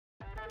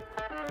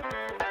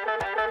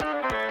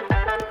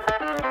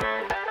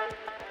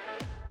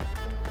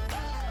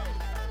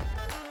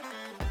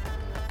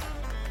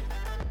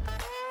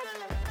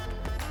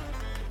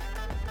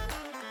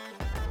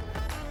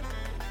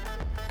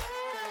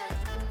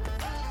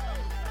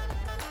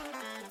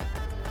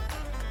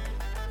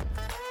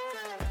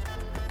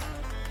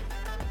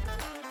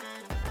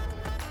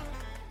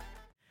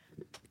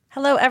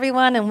Hello,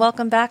 everyone, and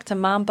welcome back to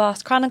Mom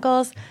Boss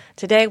Chronicles.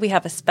 Today, we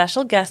have a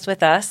special guest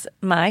with us,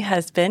 my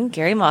husband,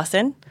 Gary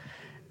Mawson.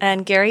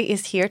 And Gary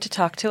is here to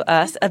talk to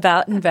us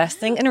about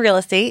investing in real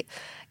estate.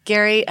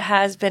 Gary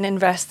has been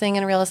investing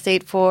in real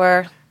estate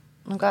for,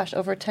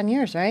 over 10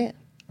 years, right?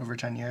 Over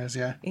 10 years,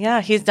 yeah.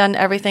 Yeah, he's done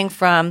everything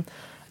from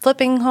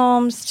flipping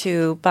homes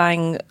to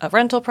buying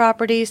rental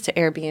properties to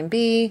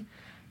Airbnb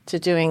to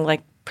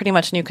doing pretty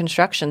much new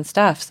construction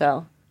stuff,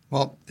 so...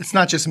 Well, it's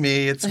not just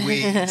me, it's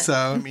we. So,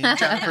 I mean,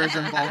 Jennifer's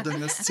involved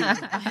in this too.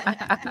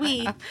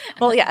 We.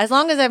 Well, yeah, as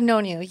long as I've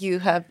known you, you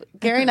have,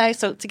 Gary and I,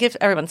 so to give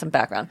everyone some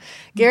background,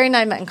 Gary and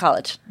I met in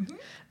college. Mm-hmm.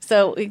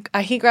 So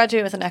he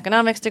graduated with an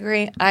economics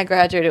degree, I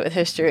graduated with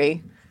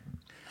history,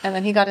 and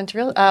then he got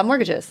into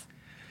mortgages.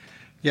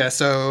 Yeah,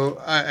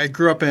 so I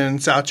grew up in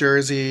South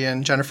Jersey,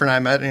 and Jennifer and I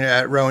met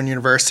at Rowan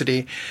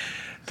University,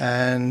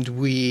 and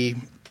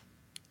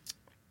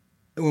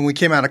when we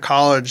came out of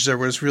college, there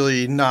was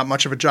really not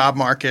much of a job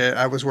market.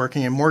 I was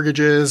working in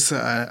mortgages.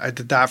 I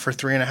did that for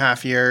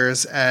 3.5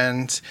 years.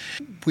 And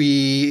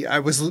I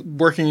was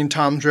working in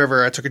Toms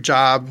River. I took a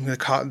job.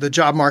 The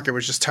job market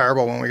was just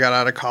terrible when we got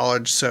out of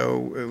college.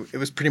 So it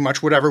was pretty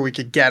much whatever we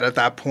could get at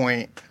that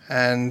point.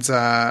 And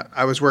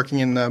I was working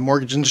in the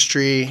mortgage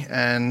industry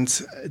and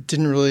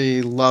didn't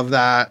really love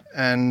that.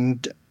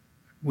 And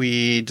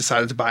we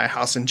decided to buy a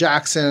house in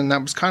Jackson.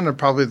 That was kind of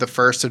probably the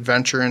first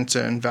adventure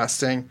into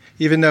investing.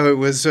 Even though it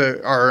was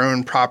our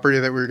own property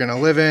that we were going to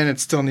live in, it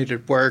still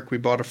needed work. We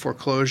bought a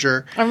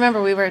foreclosure. I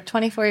remember we were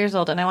 24 years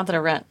old and I wanted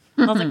to rent.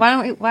 I was like,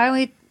 why are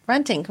we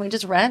renting? Can we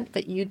just rent?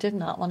 But you did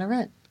not want to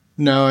rent.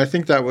 No, I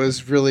think that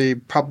was really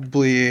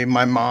probably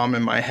my mom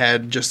in my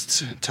head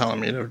just telling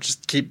me to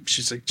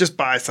she's like, just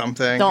buy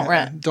something. Don't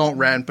rent. Don't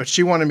rent. But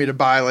she wanted me to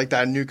buy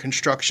that new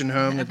construction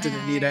home that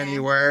didn't need any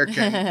work.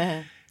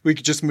 And we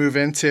could just move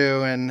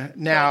into, and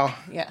now,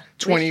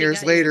 20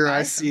 years later,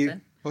 I see...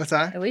 Something. What's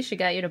that? At least she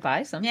got you to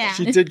buy something. Yeah.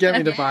 She did get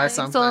me to buy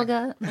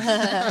something.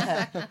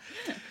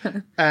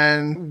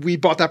 And we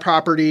bought that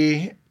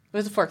property. It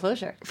was a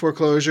foreclosure.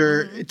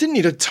 Mm-hmm. It didn't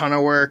need a ton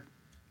of work.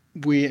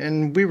 We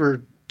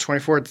were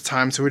 24 at the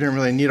time, so we didn't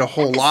really need a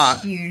whole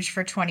lot. Huge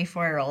for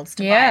 24-year-olds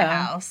to buy a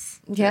house.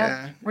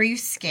 Yeah. Were you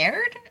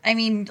scared? I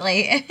mean,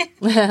 I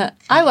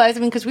was.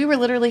 Because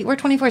we're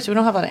 24, so we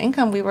don't have a lot of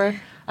income.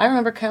 I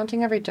remember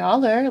counting every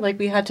dollar.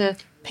 We had to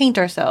paint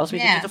ourselves. We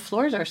did the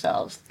floors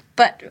ourselves.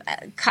 But,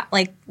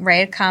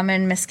 a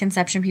common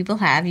misconception people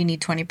have, you need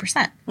 20%.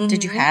 Mm-hmm.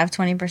 Did you have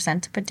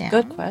 20% to put down?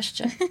 Good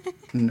question.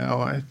 No,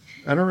 I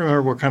don't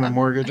remember what kind of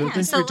mortgage. I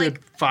think we did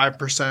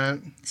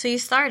 5%. So you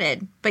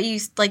started, but you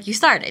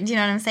started. You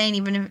know what I'm saying?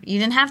 Even if you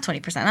didn't have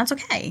 20%, that's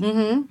okay.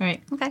 Mm-hmm.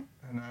 Right. Okay.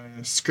 And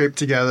I scraped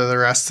together the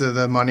rest of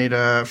the money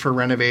for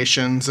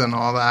renovations and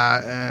all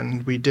that,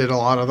 and we did a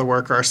lot of the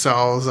work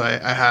ourselves.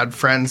 I had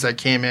friends that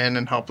came in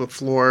and helped with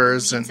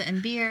floors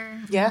and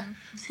beer. Yeah.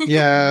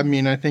 Yeah,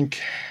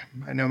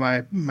 I know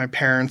my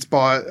parents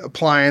bought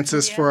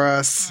appliances for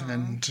us,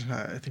 and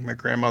I think my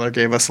grandmother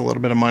gave us a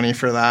little bit of money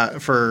for that,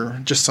 for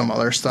just some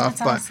other stuff.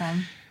 That's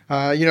awesome.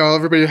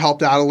 Everybody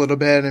helped out a little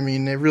bit. It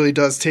really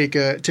does take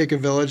a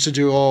village to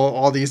do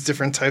all these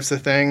different types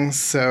of things.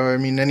 So,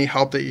 any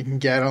help that you can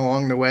get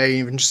along the way,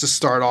 even just to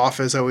start off,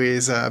 is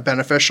always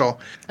beneficial.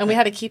 And we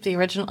had to keep the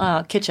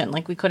original kitchen.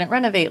 We couldn't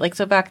renovate.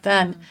 So back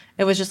then,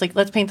 it was just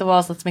let's paint the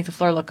walls, let's make the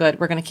floor look good.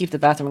 We're going to keep the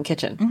bathroom and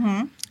kitchen.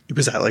 Mm-hmm. It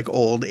was that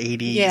old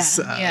 80s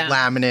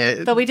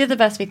laminate. But we did the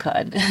best we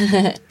could.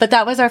 But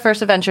that was our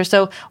first adventure.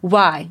 So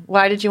why?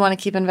 Why did you want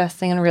to keep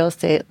investing in real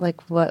estate?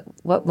 What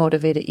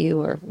motivated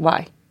you, or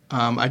why?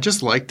 I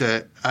just liked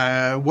it.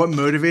 What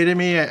motivated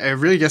me, I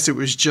really guess it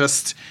was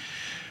just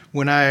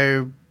when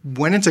I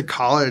went into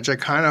college, I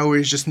kind of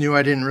always just knew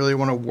I didn't really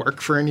want to work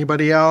for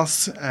anybody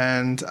else.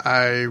 And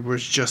I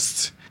was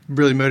just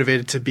really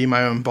motivated to be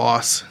my own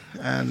boss.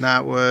 And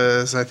that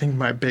was, I think,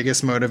 my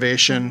biggest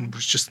motivation,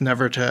 was just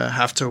never to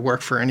have to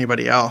work for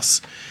anybody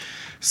else.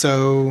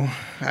 So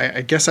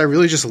I guess I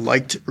really just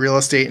liked real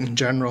estate in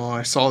general.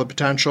 I saw the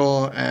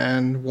potential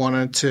and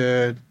wanted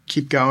to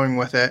keep going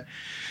with it.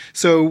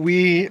 So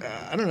we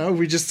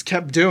just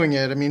kept doing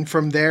it.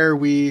 From there,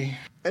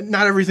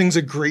 not everything's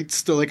a great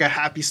story, a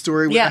happy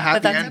story with a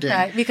happy ending.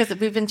 Okay, because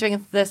we've been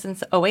doing this since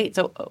 2008.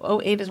 So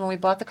 2008 is when we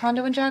bought the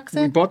condo in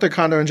Jackson? We bought the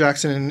condo in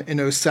Jackson in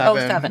 2007.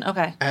 2007,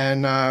 okay.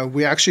 And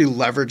we actually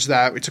leveraged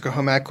that. We took a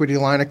home equity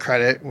line of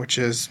credit, which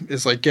is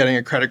like getting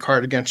a credit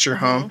card against your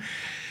home.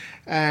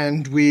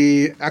 And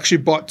we actually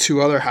bought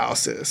 2 other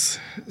houses.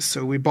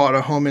 So we bought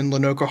a home in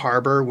Lenoka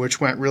Harbor,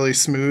 which went really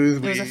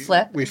smooth. It was a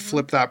flip. We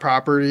flipped that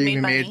property.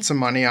 Made some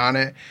money on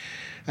it.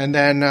 And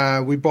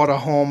then we bought a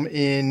home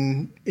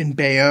in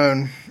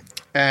Bayonne.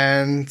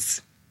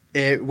 And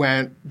it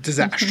went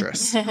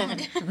disastrous.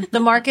 The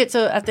market,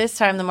 so at this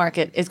time, the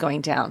market is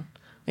going down.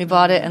 We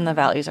bought it and the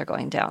values are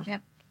going down.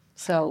 Yep.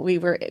 So we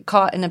were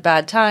caught in a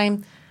bad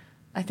time.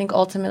 I think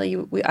ultimately,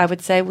 I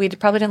would say we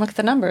probably didn't look at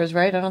the numbers,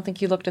 right? I don't think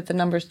you looked at the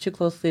numbers too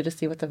closely to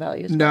see what the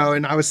values were. No,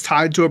 and I was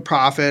tied to a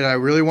profit. I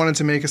really wanted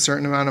to make a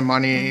certain amount of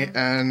money,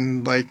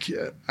 and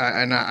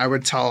I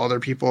would tell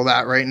other people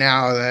that right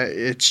now that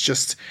it's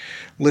just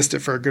list it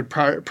for a good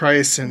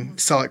price and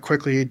sell it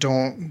quickly.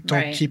 Don't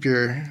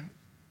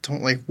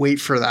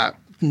wait for that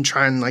and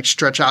try and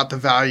stretch out the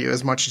value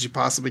as much as you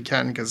possibly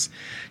can, because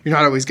you're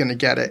not always going to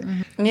get it.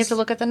 And you have to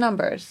look at the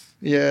numbers.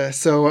 Yeah,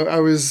 so I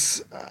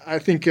was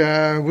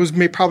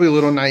probably a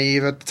little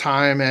naive at the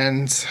time,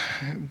 and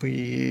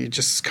we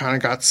just kind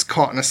of got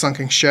caught in a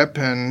sunken ship,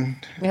 and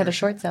We had to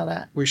short sell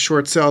that. we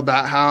short sold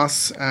that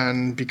house,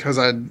 and because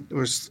a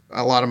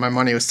lot of my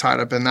money was tied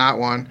up in that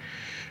one,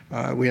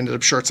 we ended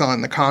up short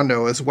selling the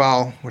condo as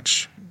well,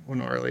 which we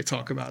don't really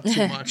talk about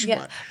too much.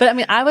 Yeah. But I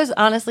mean, I was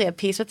honestly at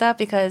peace with that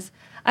because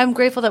I'm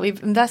grateful that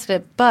we've invested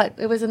it, but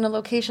it was in a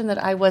location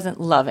that I wasn't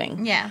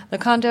loving. Yeah. The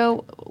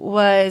condo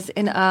was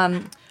in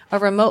a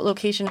remote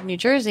location in New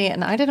Jersey,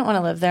 and I didn't want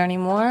to live there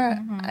anymore.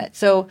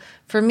 So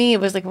for me, it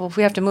was like, well, if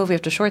we have to move, we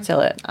have to short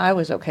sale it. I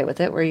was okay with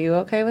it. Were you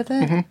okay with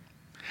it?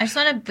 I just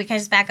want to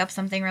just back up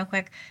something real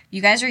quick.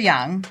 You guys are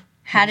young.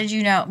 How did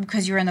you know?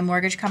 Because you were in the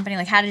mortgage company.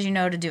 How did you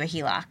know to do a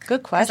HELOC?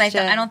 Good question.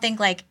 Because I don't think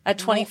At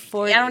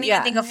 24, I don't even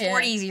yeah. think a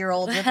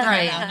 40-year-old would know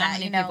Right. that.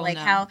 Many people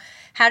know.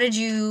 How did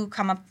you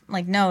come up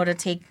know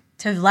to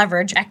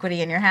leverage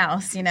equity in your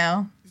house?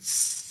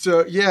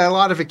 So yeah, a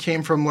lot of it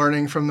came from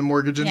learning from the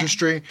mortgage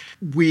industry.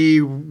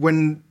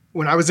 When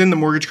I was in the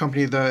mortgage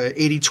company, the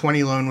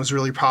 80-20 loan was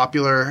really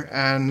popular,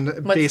 and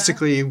what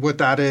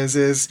that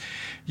is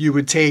you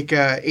would take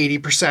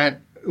 80%.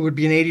 It would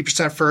be an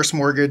 80% first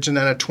mortgage and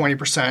then a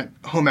 20%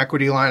 home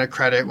equity line of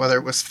credit, whether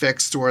it was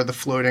fixed or the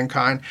floating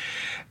kind.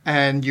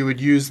 And you would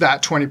use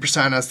that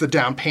 20% as the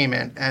down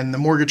payment. And the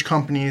mortgage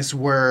companies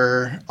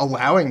were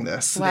allowing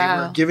this. Wow.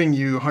 They were giving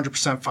you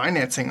 100%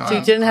 financing on it. So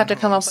you didn't have to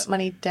come up with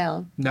money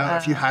down. No,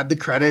 if you had the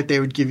credit, they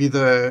would give you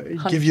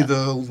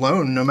the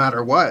loan no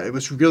matter what. It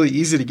was really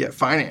easy to get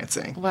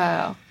financing.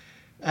 Wow.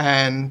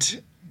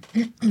 And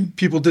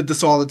people did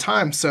this all the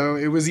time, so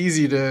it was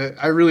easy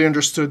I really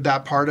understood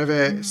that part of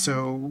it.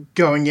 So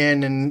going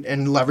in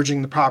and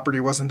leveraging the property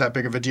wasn't that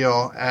big of a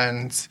deal,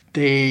 and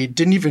they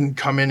didn't even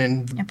come in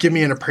and give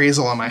me an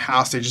appraisal on my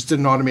house. They just did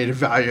an automated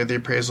value of the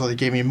appraisal. They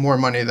gave me more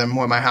money than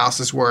what my house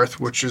is worth,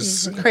 which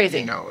is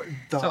crazy.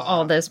 So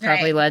all this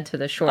probably led to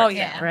the short sale,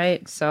 yeah.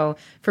 right? So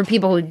for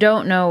people who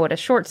don't know what a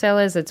short sale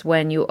is, it's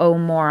when you owe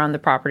more on the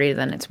property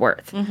than it's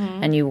worth,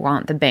 and you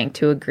want the bank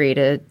to agree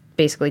to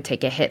basically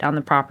take a hit on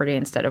the property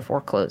instead of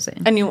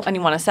foreclosing. And you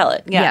want to sell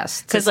it. Yeah. Yes,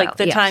 to Because sell.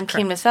 the Yes, time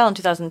came to sell in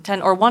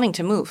 2010 or wanting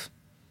to move.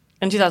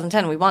 In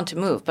 2010, we want to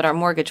move, but our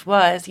mortgage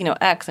was,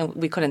 X, and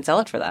we couldn't sell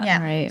it for that.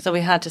 Yeah. Right. So we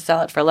had to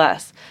sell it for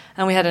less.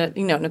 And we had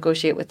to,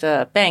 negotiate with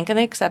the bank, and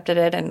they accepted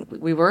it, and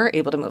we were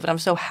able to move. And I'm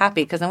so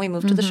happy because then we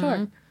moved to the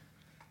shore.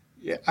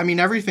 Yeah, I mean,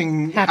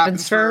 everything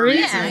Happens for a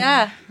reason.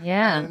 Yeah.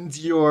 Yeah. And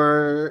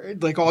your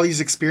all these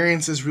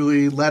experiences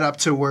really led up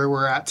to where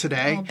we're at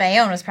today. Well,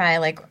 Bayonne was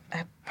probably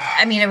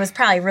it was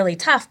probably really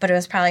tough, but it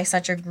was probably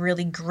such a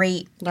really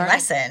great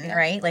lesson,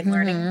 right?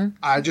 Learning.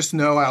 I just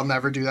know I'll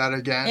never do that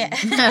again.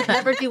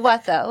 Never do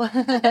what, though?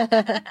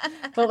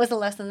 What was the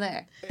lesson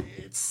there?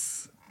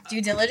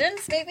 Due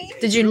diligence, maybe?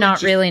 Did you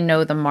not really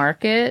know the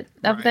market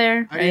up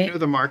there? I didn't know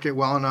the market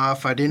well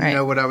enough. I didn't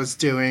know what I was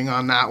doing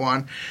on that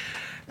one.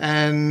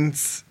 And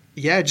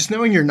yeah, just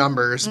knowing your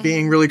numbers,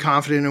 being really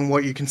confident in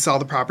what you can sell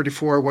the property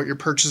for, what you're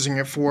purchasing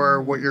it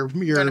for, what your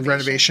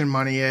renovation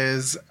money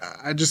is.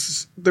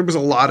 There was a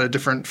lot of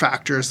different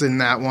factors in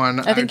that one.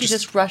 I think you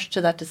just rushed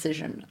to that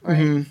decision,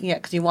 right? Yeah,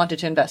 because you wanted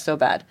to invest so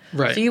bad.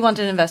 Right. So you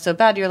wanted to invest so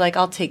bad, you're like,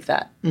 I'll take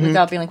that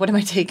without being like, what am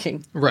I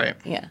taking? Right.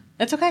 Yeah.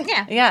 It's okay.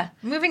 Yeah. Yeah.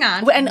 Moving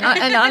on. And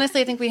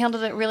honestly, I think we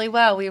handled it really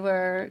well. We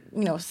were,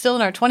 still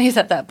in our 20s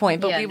at that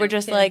point, but Yeah, we were no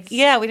just kids. we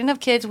didn't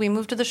have kids. We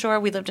moved to the shore.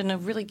 We lived in a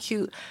really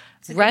cute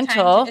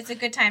rental. It's a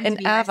good time to in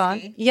be Avon.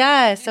 risky,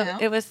 Yeah, so know?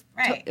 it was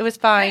Right. it was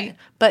fine, Right.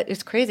 but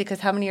it's crazy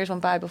because how many years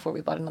went by before we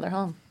bought another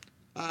home?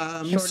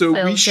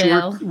 So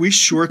sale. we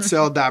short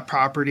sold that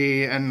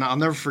property, and I'll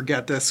never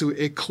forget this. So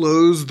it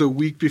closed the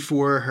week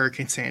before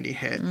Hurricane Sandy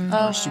hit,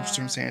 or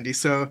Superstorm Sandy.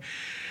 So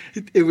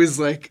it was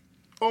like,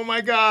 oh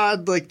my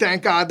God,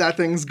 thank God that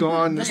thing's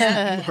gone. This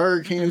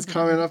hurricane's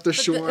coming up the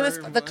shore.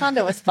 The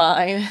condo was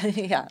fine.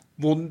 Yeah.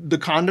 Well, the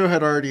condo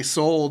had already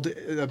sold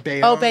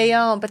Bayonne.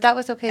 Bayonne, but that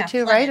was okay Yeah,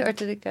 too, flooded. right? Or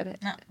did it get it?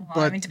 No,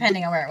 well,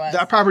 depending on where it was.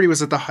 That property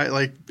was at the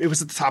height, it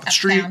was at the top of the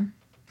street. Down.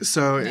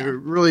 So it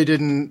really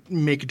didn't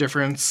make a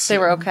difference. They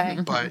were okay.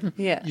 But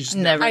Yeah. you just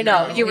Never I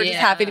know. know. You were just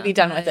happy to be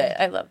done with it.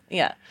 I love.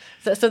 Yeah.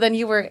 So then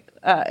you were,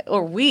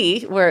 or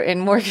we were in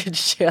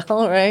mortgage jail,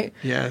 right?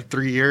 Yeah,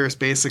 3 years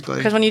basically.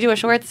 Because when you do a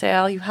short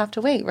sale, you have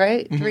to wait,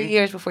 right? 3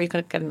 years before you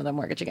could get another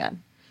mortgage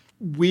again.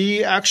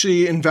 We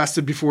actually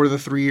invested before the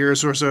 3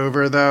 years was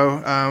over,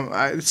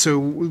 though. So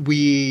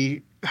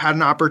we had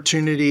an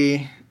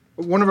opportunity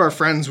one of our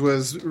friends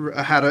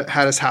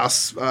had his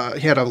house.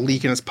 He had a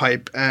leak in his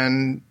pipe,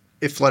 and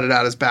it flooded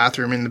out his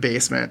bathroom in the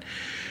basement.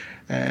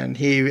 And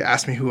he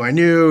asked me who I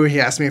knew.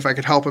 He asked me if I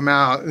could help him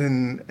out,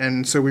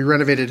 and so we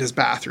renovated his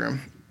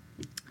bathroom.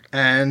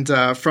 And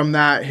from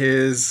that,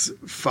 his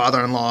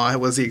father-in-law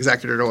was the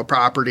executor to a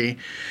property,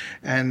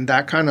 and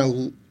that kind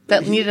of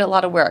needed a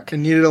lot of work. It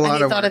needed a lot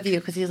of work. He thought of you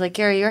because he's like,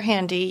 Gary, you're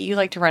handy. You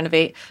like to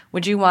renovate.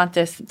 Would you want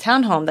this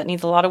townhome that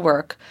needs a lot of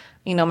work?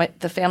 You know,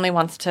 the family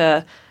wants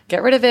to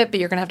get rid of it, but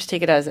you're going to have to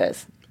take it as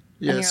is.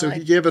 Yeah, so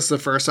he gave us the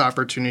first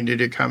opportunity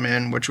to come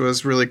in, which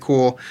was really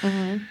cool.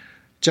 Mm-hmm.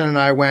 Jen and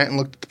I went and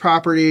looked at the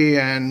property,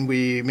 and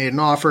we made an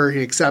offer.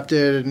 He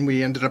accepted, and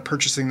we ended up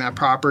purchasing that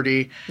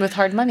property. With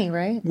hard money,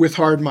 right? With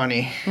hard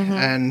money. Mm-hmm.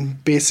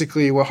 And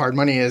basically what hard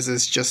money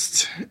is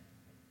just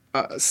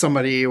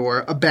somebody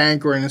or a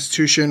bank or an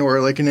institution or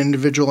like an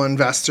individual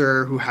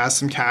investor who has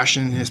some cash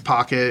in his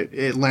pocket.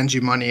 It lends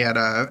you money at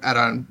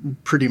a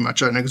pretty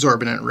much an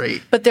exorbitant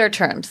rate. But there are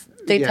terms.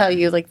 They tell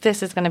you, like,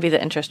 this is going to be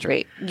the interest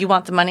rate. You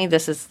want the money,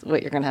 this is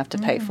what you're going to have to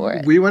pay for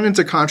it. We went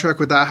into contract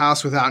with that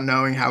house without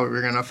knowing how we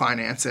were going to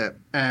finance it.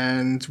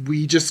 And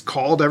we just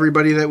called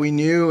everybody that we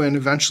knew, and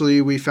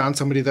eventually we found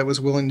somebody that was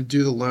willing to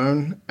do the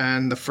loan.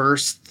 And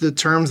the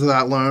terms of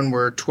that loan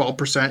were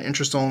 12%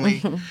 interest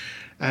only.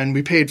 And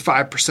we paid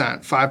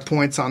 5%, 5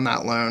 points on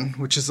that loan,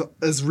 which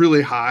is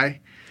really high.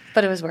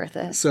 But it was worth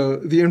it. So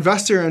the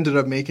investor ended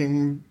up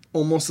making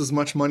almost as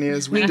much money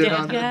as we did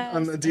on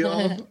the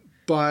deal.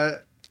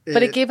 But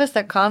it gave us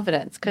that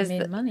confidence because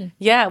money.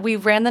 Yeah, we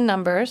ran the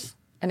numbers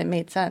and it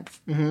made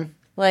sense. Mm-hmm.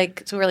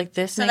 Like, so we're like,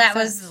 this. So makes that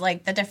sense. was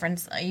like the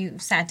difference. You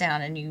sat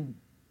down and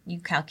you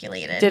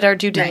calculated. Did our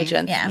due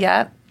diligence. Right.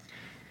 Yeah.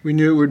 We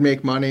knew it would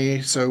make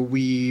money, so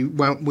we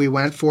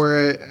went for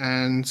it,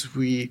 and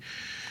the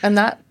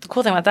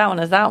cool thing about that one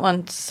is that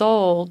one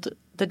sold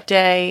the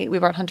day we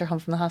brought Hunter home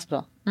from the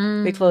hospital.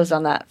 We closed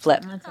on that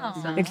flip. That's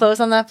awesome. We closed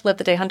on that flip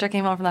the day Hunter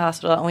came home from the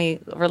hospital, and we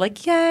were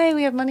like, yay,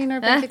 we have money in our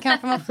bank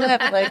account from a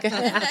flip.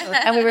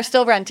 And we were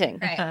still renting.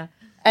 Right.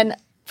 And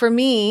for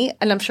me,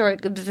 and I'm sure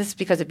this is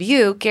because of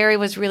you, Gary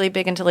was really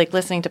big into like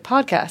listening to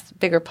podcasts.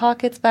 Bigger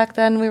Pockets back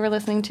then we were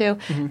listening to,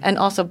 and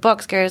also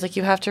books. Gary was like,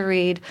 you have to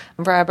read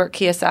Robert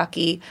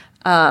Kiyosaki,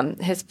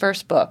 his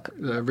first book.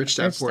 Rich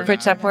Dad Poor Dad.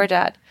 Rich Dad Poor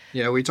Dad.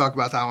 Yeah, we talk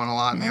about that one a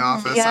lot in the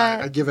office. Yeah.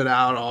 I give it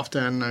out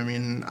often. I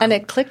mean, and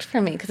it clicked for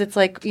me because it's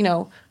like, you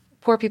know,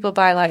 poor people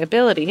buy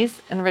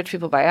liabilities and rich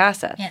people buy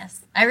assets.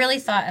 Yes. I really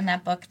thought in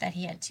that book that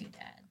he had two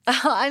dads.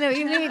 Oh, I know what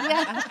you mean.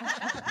 Yeah.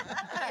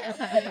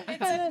 It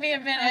took me a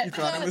minute. You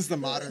thought it was the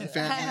Modern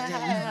Family.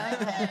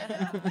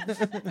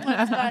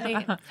 That's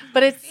funny.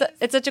 But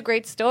it's such a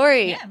great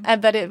story. Yeah.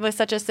 But it was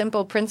such a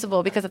simple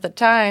principle because at the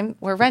time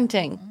we're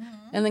renting. Mm-hmm.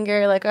 And then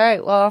Gary like, all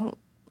right, well,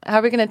 how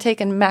are we going to take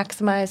and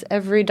maximize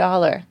every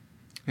dollar?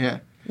 Yeah.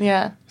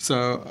 Yeah.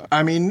 So,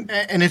 I mean,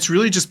 and it's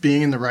really just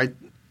being in the right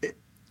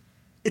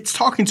 – it's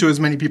talking to as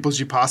many people as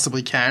you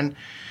possibly can.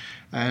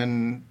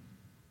 And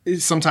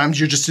sometimes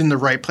you're just in the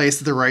right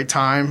place at the right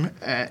time.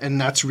 And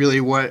that's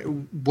really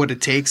what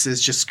it takes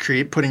is just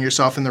putting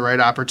yourself in the right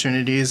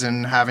opportunities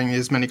and having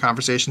as many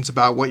conversations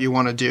about what you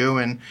want to do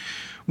and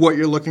what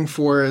you're looking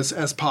for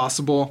as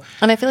possible.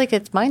 And I feel like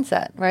it's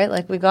mindset, right?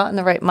 Like we got in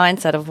the right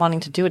mindset of wanting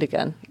to do it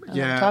again.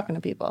 Yeah. Talking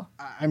to people.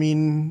 I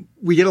mean,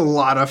 we get a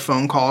lot of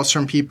phone calls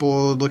from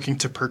people looking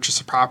to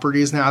purchase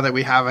properties now that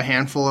we have a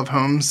handful of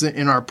homes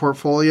in our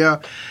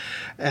portfolio.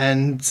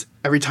 And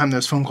every time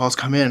those phone calls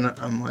come in,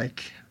 I'm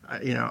like,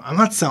 you know, I'm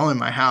not selling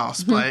my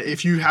house, but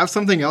if you have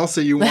something else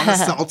that you want to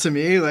sell to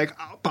me, like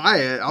I'll buy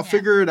it. I'll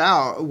figure it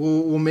out.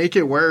 We'll make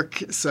it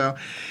work. So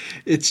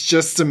it's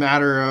just a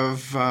matter of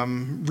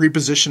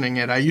repositioning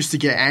it. I used to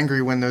get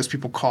angry when those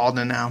people called,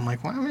 and now I'm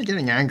like, why am I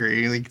getting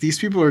angry? Like these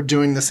people are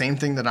doing the same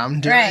thing that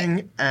I'm doing,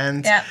 right.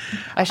 And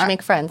I should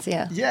make friends.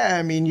 Yeah. Yeah,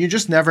 I mean, you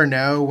just never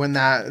know when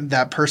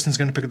that person's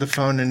going to pick up the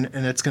phone and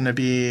it's going to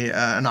be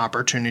an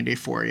opportunity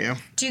for you.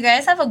 Do you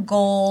guys have a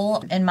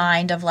goal in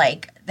mind of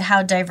like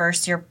how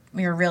diverse your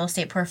real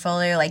estate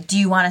portfolio? Like, do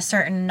you want a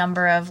certain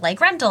number of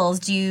like rentals?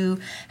 Do you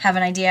have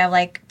an idea of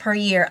like per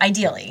year,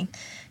 ideally,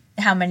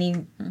 how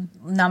many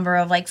number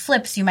of like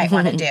flips you might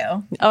want to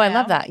do? I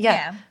love that.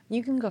 Yeah.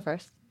 You can go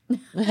first.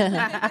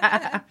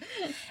 I've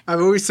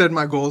always said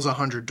my goal is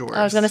 100 doors.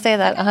 I was going to say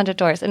that, 100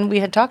 doors. And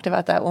we had talked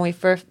about that when we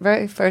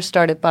very first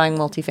started buying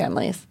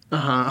multifamilies.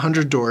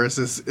 100 doors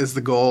is the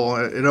goal.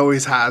 It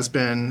always has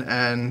been.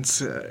 And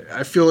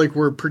I feel like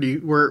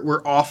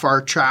we're off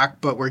our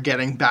track, but we're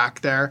getting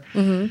back there.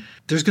 Mm-hmm.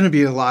 There's going to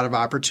be a lot of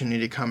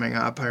opportunity coming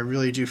up. I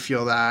really do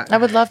feel that. I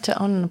would love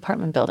to own an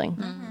apartment building.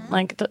 Mm-hmm.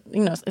 Like,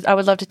 I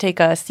would love to take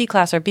a C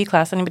class or B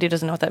class. Anybody who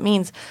doesn't know what that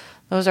means.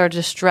 Those are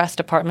distressed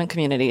apartment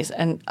communities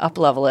and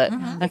up-level it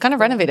and kind of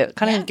renovate it.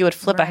 Kind of you would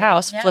flip a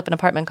house, flip an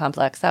apartment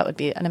complex. That would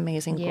be an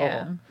amazing goal.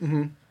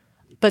 Mm-hmm.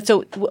 But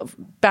so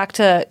back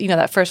to,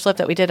 that first flip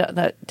that we did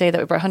the day that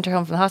we brought Hunter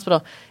home from the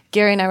hospital,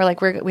 Gary and I were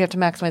like, we have to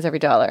maximize every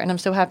dollar. And I'm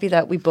so happy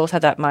that we both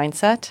had that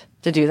mindset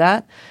to do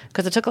that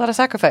because it took a lot of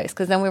sacrifice.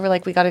 Because then we were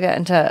like, we got to get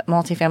into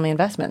multifamily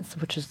investments,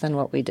 which is then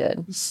what we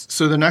did.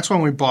 So the next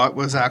one we bought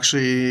was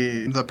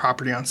actually the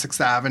property on 6th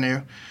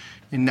Avenue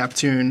in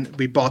Neptune.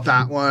 We bought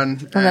that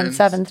one. And then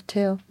 7th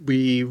too.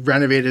 We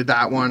renovated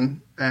that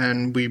one,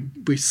 and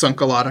we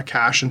sunk a lot of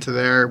cash into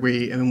there.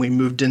 We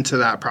moved into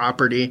that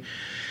property.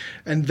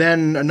 And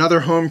then another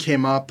home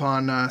came up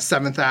on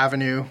 7th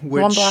Avenue,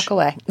 which 1 block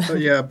away.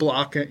 a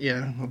block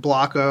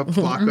up,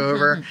 block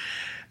over.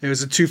 It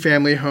was a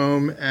 2-family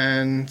home,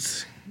 and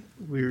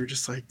we were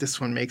just like, this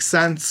one makes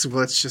sense.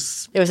 Let's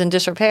just... It was in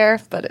disrepair,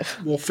 but...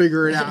 We'll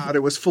figure it out. It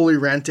was fully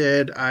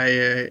rented.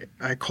 I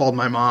called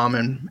my mom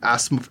and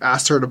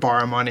asked her to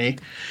borrow money.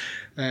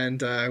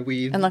 And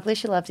And luckily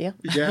she loves you.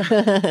 Yeah.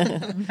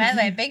 By the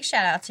way, big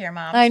shout out to your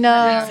mom. I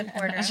know.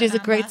 Supporter She's a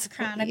of great Mom Boss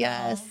supporter. Chronicles.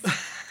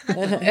 Yes.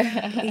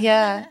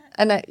 Yeah.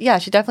 And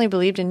she definitely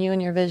believed in you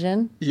and your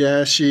vision.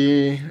 Yeah,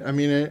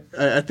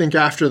 I think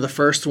after the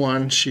first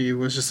one, she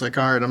was just like,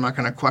 all right, I'm not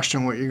going to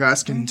question what you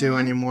guys can do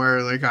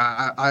anymore. Like,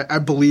 I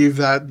believe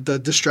that the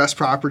distressed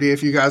property,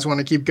 if you guys want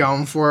to keep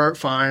going for it,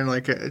 fine.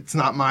 Like, it's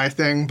not my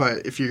thing,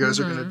 but if you guys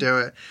are going to do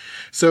it.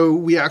 So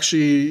we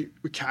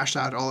cashed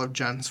out all of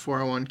Jenn's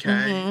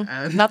 401k.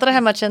 And Not that I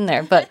had much in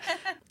there, but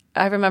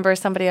I remember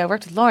somebody I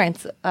worked with,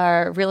 Lawrence,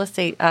 our real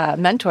estate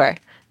mentor,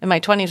 in my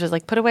 20s was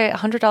like, put away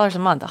 $100 a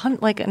month.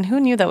 And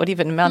who knew that would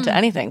even amount to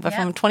anything? But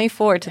from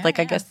 24 to I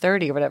guess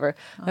 30 or whatever,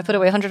 I put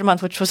away $100 a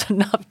month, which was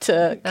enough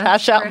to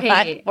cash out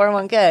my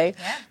 401k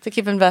to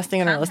keep investing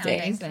in real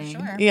estate.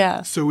 Sure.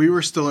 Yeah. So we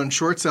were still in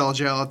short sale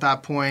jail at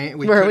that point.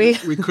 We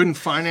couldn't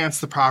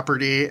finance the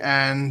property,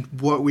 and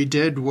what we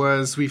did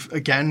was we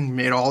again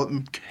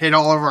hit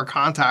all of our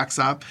contacts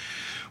up.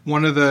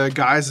 One of the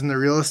guys in the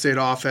real estate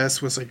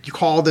office was like, you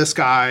call this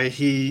guy,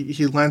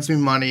 he lends me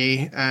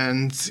money,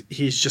 and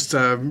he's just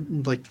a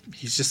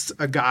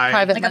guy.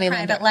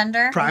 Private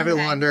lender. Private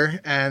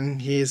lender,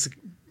 and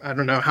I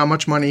don't know how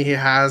much money he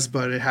has,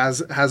 but it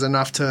has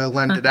enough to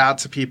lend it out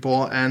to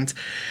people. And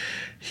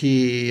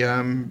we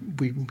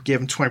gave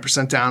him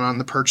 20% down on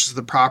the purchase of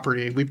the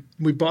property.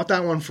 We bought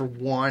that one for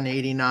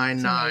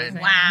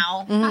 $189,900.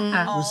 Wow.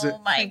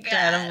 Oh my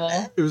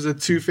God. It was a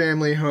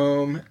 2-family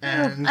home,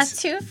 and A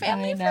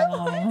 2-family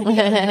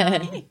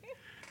home.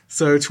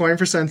 so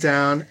 20%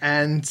 down,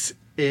 and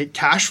it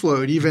cash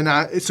flowed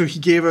so he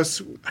gave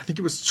us, I think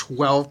it was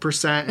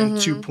 12% and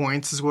 2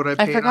 points is what I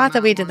paid. I forgot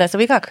that we did that. So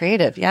we got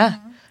creative. Yeah.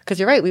 Because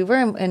you're right. We were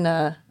in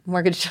a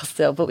mortgage jail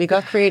still, but we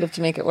got creative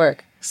to make it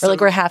work.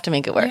 We have to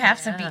make it work. You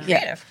have to be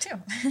creative too.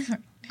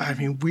 I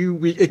mean,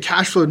 it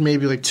cash flowed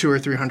maybe like $200 or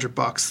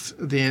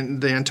 $300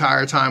 the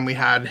entire time we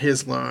had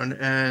his loan,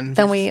 and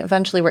then we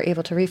eventually were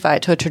able to refi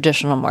it to a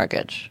traditional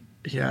mortgage.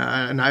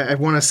 Yeah, and I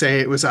want to say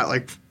it was at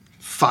like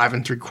 5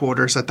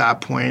 3/4 at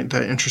that point,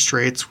 the interest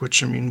rates,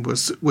 which I mean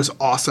was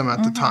awesome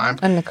at the time,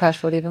 and the cash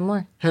flowed even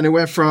more. And it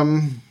went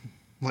from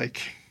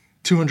like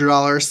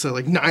 $200 to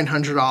like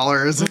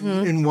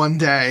 $900 in one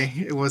day.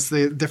 It was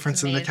the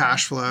difference in the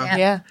cash flow.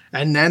 Yeah.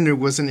 And then it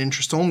wasn't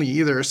interest only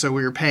either, so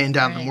we were paying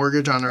down the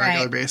mortgage on a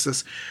regular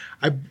basis.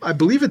 I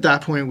believe at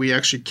that point we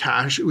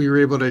were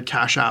able to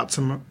cash out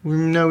some.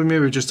 No, we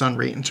maybe just on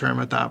rate and term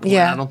at that point.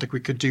 Yeah. I don't think we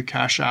could do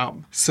cash out.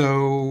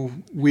 So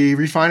we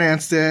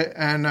refinanced it,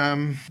 and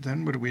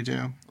then what did we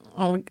do?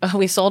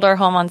 We sold our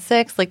home on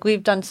 6th. Like,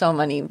 we've done so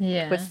many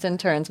twists and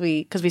turns.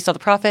 Because we saw the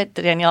profit.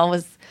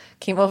 Danielle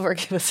came over,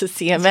 gave us a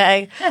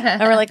CMA.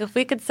 And we're like, if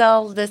we could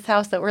sell this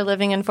house that we're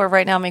living in for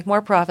right now, make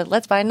more profit,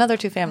 let's buy another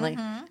 2-family.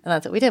 And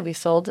that's what we did. We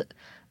sold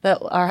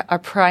our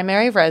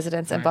primary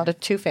residence and bought a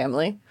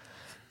 2-family.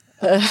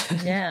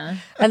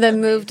 And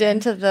then moved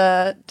into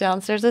the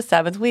downstairs of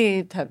 7th.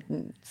 We have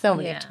so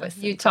many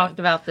twists. You talked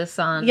about this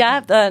on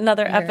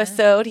another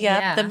episode.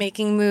 The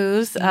Making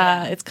Moves.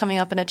 It's coming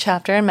up in a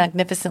chapter in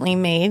Magnificently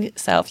Made.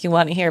 So if you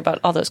want to hear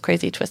about all those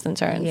crazy twists and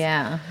turns.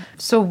 Yeah.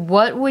 So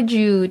what would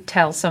you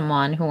tell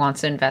someone who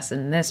wants to invest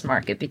in this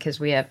market?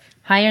 Because we have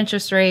high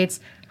interest rates,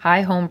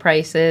 high home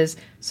prices,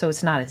 so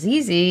it's not as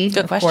easy,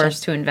 of course,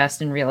 to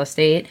invest in real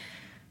estate.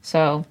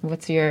 So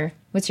what's your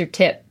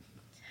tip?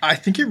 I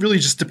think it really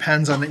just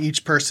depends on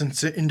each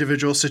person's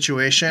individual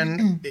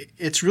situation.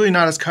 It's really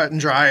not as cut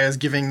and dry as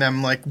giving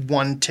them like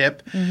one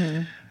tip.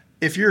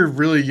 If you're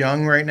really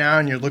young right now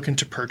and you're looking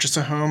to purchase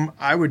a home,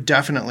 I would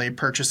definitely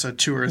purchase a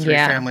 2 or 3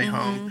 family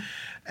home.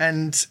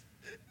 And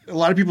a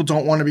lot of people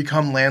don't want to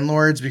become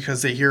landlords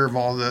because they hear of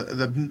all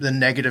the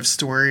negative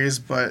stories,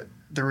 but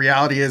the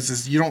reality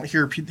is you don't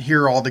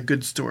hear all the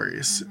good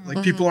stories.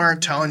 Like, people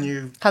aren't telling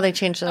you how they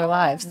changed their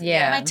lives.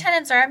 My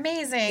tenants are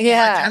amazing.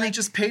 My tenant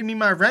just paid me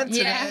my rent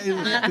today. They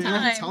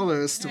don't tell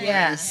those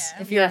stories.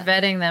 If you're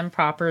vetting them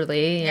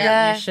properly,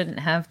 you shouldn't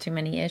have too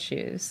many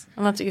issues.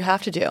 And that's what you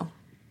have to do.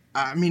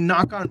 I mean,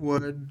 knock on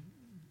wood,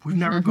 we've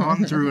never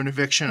gone through an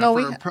eviction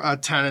for a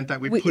tenant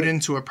that we put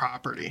into a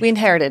property. We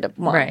inherited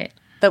one. Right.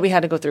 that we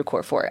had to go through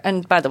court for.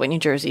 And by the way, New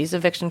Jersey's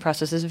eviction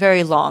process is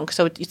very long,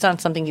 so it's not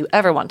something you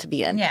ever want to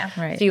be in. Yeah.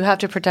 Right. So you have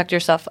to protect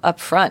yourself up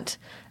front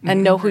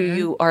and know who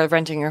you are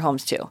renting your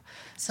homes to.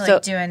 So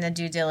like doing the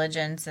due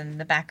diligence and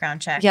the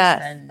background checks.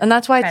 Yes. And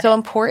that's why it's so credit.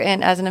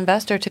 important as an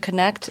investor to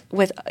connect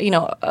with,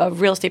 a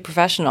real estate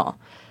professional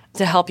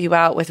to help you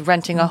out with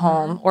renting a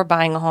home or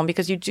buying a home,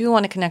 because you do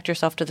want to connect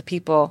yourself to the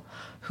people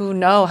who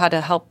know how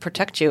to help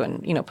protect you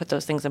and, put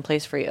those things in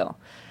place for you.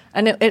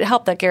 And it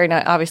helped that Gary and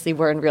I obviously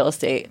were in real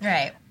estate.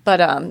 Right.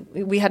 But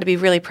we had to be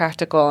really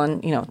practical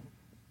and,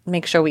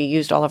 make sure we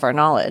used all of our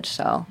knowledge.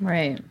 So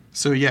Right.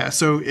 So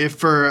if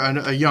for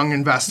a young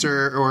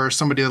investor or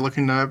somebody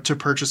looking to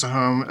purchase a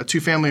home, a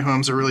two-family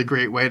home is a really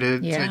great way to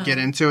get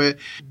into it.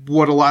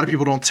 What a lot of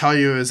people don't tell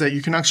you is that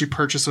you can actually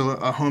purchase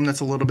a home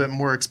that's a little bit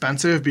more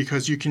expensive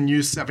because you can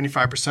use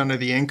 75% of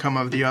the income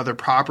of the other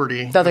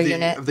property,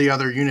 the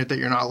other unit that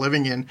you're not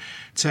living in,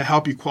 to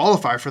help you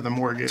qualify for the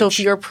mortgage. So if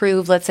you're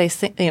approved, let's say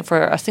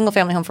for a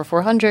single-family home for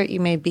 $400,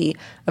 you may be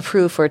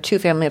approved for a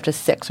two-family up to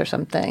 $600 or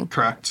something.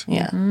 Correct.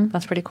 Yeah,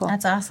 that's pretty cool.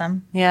 That's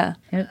awesome. Yeah.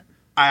 Yep.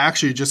 I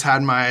actually just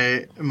had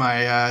my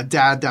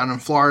dad down in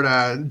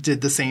Florida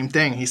did the same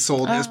thing. He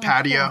sold his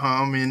patio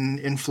home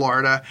in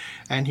Florida,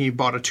 and he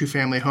bought a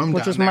two-family home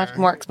Which down was there. much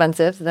more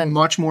expensive than...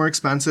 Much more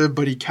expensive,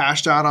 but he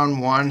cashed out on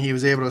one. He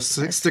was able to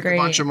stick great. a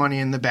bunch of money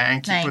in the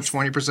bank. He put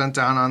 20%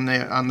 down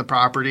on the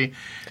property.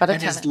 And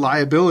his tenant.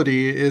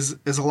 liability is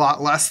a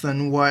lot less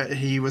than what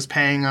he was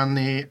paying on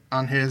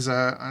his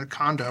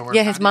condo. Or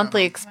his patio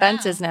monthly home.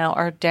 expenses now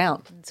are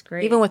down. That's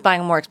great. Even with buying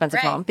a more expensive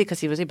Right. home,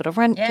 because he was able to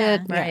rent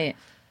it. Right.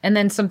 And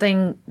then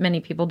something many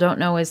people don't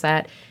know is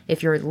that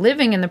if you're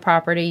living in the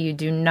property, you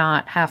do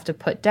not have to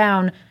put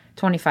down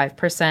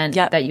 25%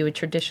 that you would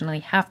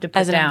traditionally have to put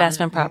As an down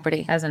investment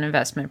property. As an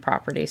investment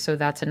property. So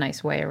that's a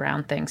nice way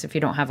around things if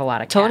you don't have a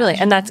lot of cash. Totally.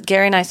 And that's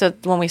Gary and I. So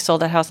when we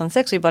sold that house on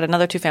 6, we bought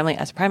another two-family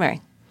as a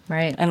primary.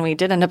 Right. And we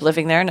did end up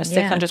living there in a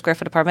 600 square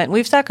foot apartment. And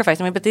we've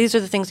sacrificed. But these are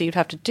the things that you'd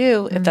have to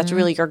do if that's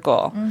really your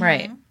goal.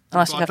 Right.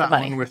 Unless you have the that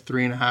money. one with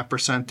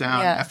 3.5% down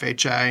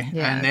FHA,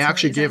 Yeah, and they that's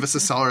actually gave us a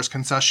seller's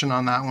concession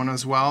on that one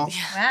as well.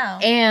 Wow.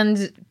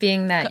 And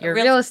being that you're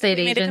real estate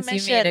we made a agents, you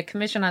commission. made a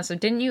commission on. So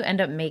didn't you end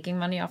up making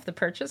money off the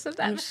purchase of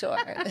that? I'm sure.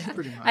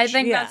 Pretty much. I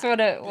think that's what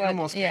it They was.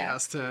 almost paid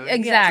us to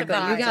Exactly.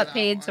 to You buy got that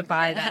paid one. to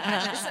buy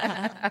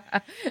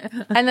that.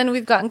 And then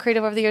we've gotten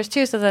creative over the years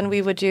too. So then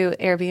we would do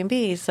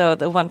Airbnb. So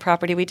the one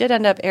property we did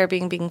end up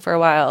Airbnb for a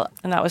while,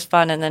 and that was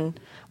fun. And then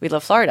we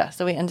love Florida.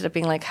 So we ended up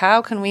being like,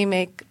 how can we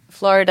make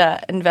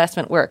Florida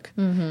investment work?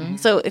 Mm-hmm.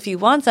 So if you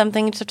want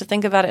something, you just have to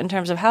think about it in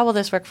terms of how will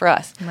this work for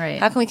us? Right.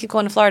 How can we keep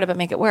going to Florida but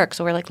make it work?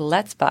 So we're like,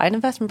 let's buy an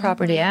investment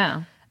property.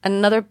 Yeah. And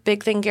another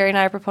big thing Gary and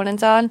I are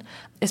proponents on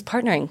is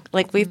partnering.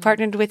 Like we've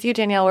partnered with you,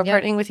 Danielle. We're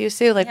partnering with you,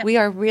 Sue. Like we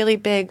are really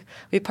big.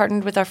 We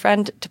partnered with our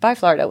friend to buy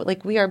Florida.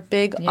 Like we are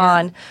big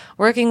on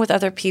working with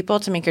other people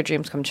to make your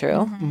dreams come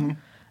true. Mm-hmm.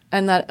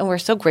 And we're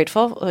so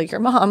grateful. Like your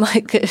mom,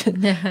 like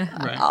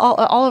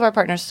all of our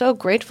partners, so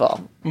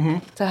grateful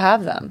to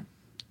have them.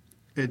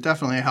 It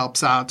definitely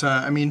helps out.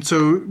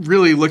 So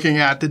really looking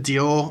at the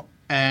deal,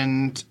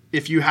 and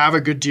if you have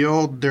a good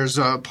deal, there's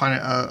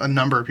a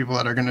number of people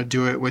that are going to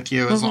do it with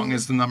you as long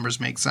as the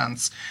numbers make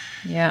sense.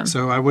 Yeah.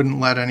 So I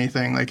wouldn't let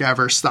anything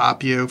ever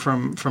stop you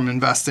from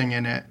investing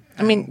in it.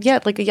 I mean,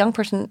 like a young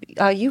person,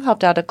 you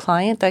helped out a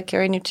client that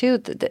Gary knew too.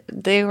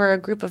 They were a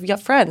group of young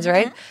friends,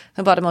 right?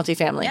 Who bought a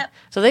multifamily. Yep.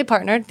 So they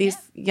partnered. These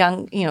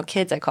young,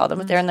 kids, I call them,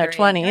 but they're in their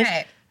 20s.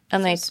 Right.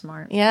 And they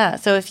smart. Yeah.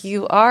 So if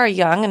you are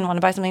young and want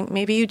to buy something,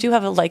 maybe you do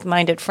have a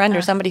like-minded friend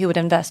or somebody who would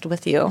invest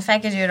with you. If I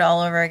could do it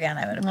all over again,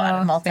 I would have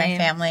bought a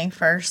multifamily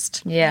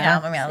first. Yeah.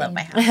 I love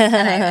my house, and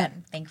I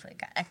thankfully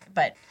got it.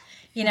 But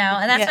and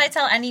that's what I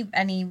tell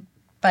anybody.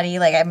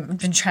 Like I've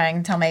been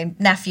trying to tell my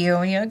nephew,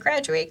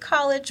 graduate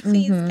college,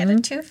 please get a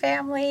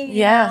two-family.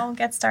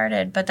 Get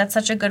started. But that's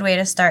such a good way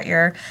to start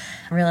your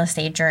real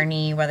estate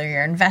journey, whether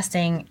you're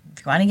investing,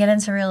 if you want to get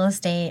into real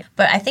estate.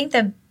 But I think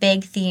the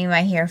big theme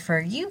I hear for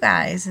you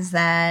guys is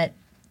that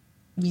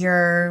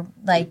you're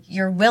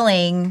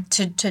willing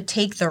to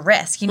take the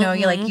risk.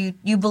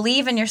 You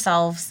believe in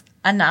yourselves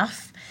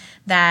enough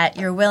that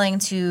you're willing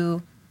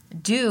to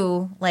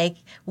do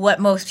what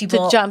most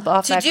people To jump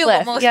off that do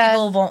cliff. what most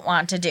people won't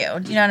want to do.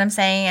 You know what I'm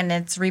saying? And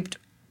it's reaped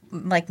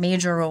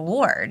major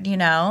reward.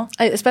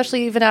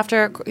 Especially even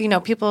after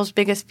people's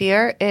biggest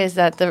fear is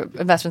that the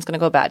investment's going to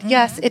go bad.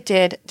 Yes, it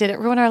did. Did it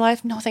ruin our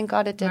life? No, thank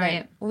God it didn't.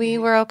 Right. We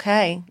were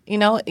okay.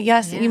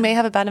 Yes, you may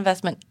have a bad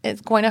investment.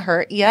 It's going to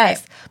hurt.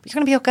 Yes, but you're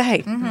going to be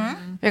okay.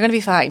 Mm-hmm. You're going to be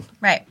fine.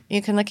 Right.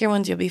 You can lick your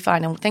wounds. You'll be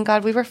fine. And thank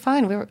God we were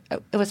fine.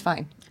 It was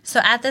fine. So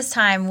at this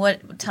time,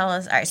 tell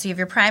us, all right, so you have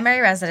your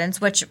primary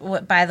residence, which,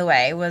 by the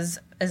way, is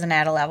an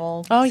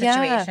at-a-level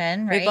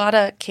situation, right? We bought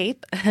a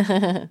Cape.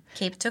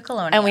 Cape to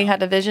Colonial. And we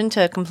had a vision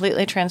to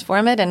completely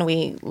transform it, and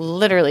we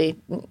literally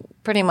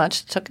pretty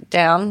much took it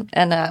down,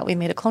 and we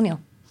made a Colonial.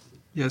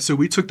 Yeah, so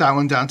we took that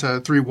one down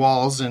to 3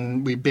 walls,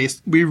 and we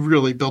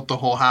really built the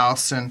whole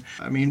house. And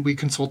I mean, we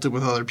consulted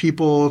with other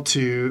people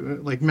to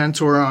like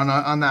mentor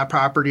on that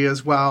property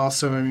as well.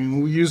 So I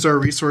mean, we use our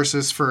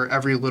resources for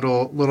every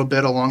little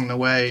bit along the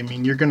way. I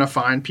mean, you're going to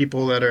find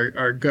people that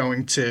are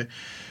going to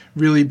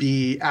really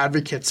be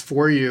advocates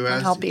for you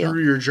as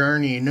through your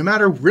journey, no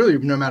matter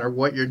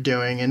what you're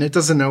doing. And it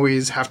doesn't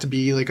always have to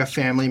be like a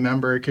family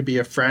member. It could be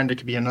a friend. It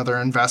could be another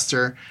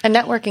investor. And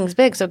networking's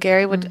big. So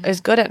Gary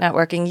is good at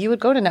networking. You would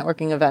go to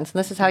networking events, and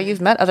this is how you've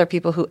met other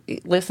people who,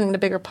 listening to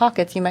Bigger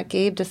Pockets, you met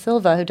Gabe De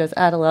Silva, who does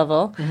At a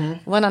Level,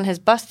 went on his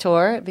bus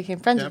tour, became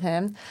friends with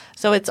him.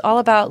 So it's all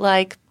about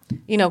like,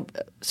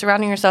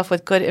 surrounding yourself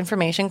with good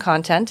information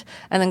content,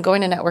 and then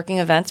going to networking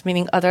events,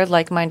 meeting other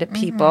like-minded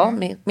people,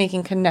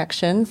 making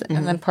connections,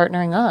 and then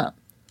partnering up.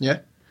 Yeah.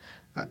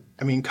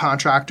 I mean,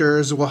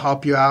 contractors will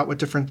help you out with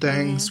different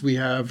things. We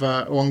have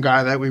one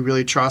guy that we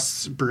really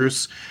trust,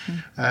 Bruce,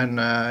 and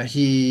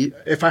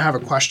if I have a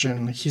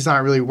question, he's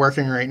not really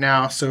working right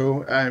now,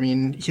 so I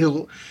mean,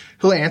 he'll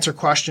answer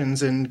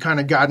questions and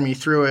kind of guide me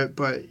through it.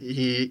 But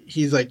he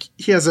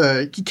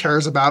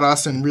cares about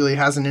us and really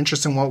has an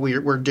interest in what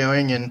we're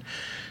doing, and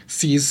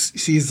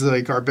sees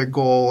like our big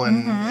goal,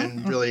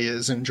 and really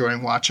is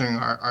enjoying watching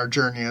our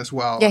journey as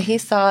well. Yeah, he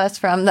saw us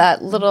from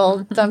that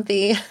little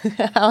dumpy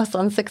house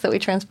on 6 that we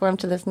transformed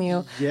to this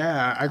new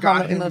I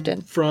got him moved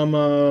in. from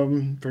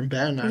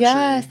Ben, actually.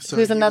 Yes, so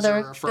who's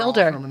another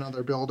builder. From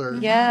another builder.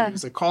 Yeah.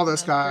 He's like, call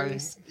this guy.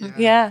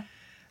 Yeah.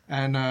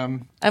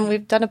 And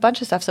we've done a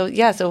bunch of stuff. So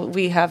so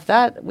we have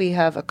that. We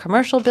have a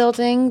commercial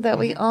building that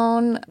we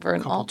own. We're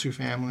in couple 2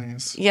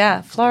 families.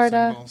 Yeah,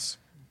 Florida. Singles.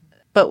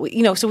 But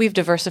so we've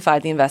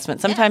diversified the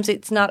investment. Sometimes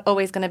it's not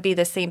always going to be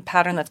the same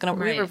pattern that's going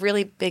to. We were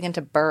really big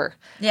into BRRRR.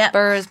 Yeah.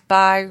 BRRRR is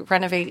buy,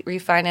 renovate,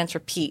 refinance,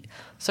 repeat.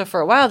 So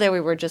for a while there,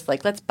 we were just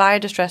like, let's buy a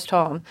distressed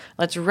home,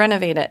 let's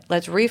renovate it,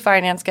 let's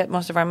refinance, get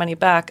most of our money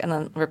back, and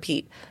then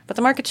repeat. But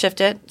the market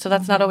shifted, so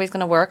that's not always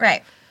going to work.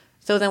 Right.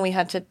 So then we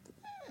had to.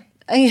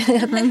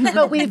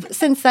 But we've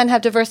since then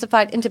have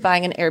diversified into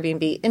buying an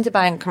Airbnb, into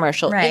buying a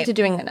commercial, into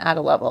doing an At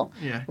a Level.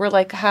 Yeah. We're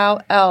like, how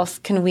else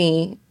can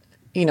we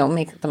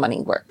make the money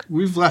work?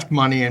 We've left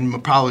money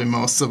in probably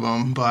most of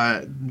them,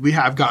 but we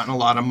have gotten a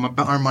lot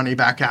of our money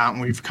back out,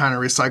 and we've kind of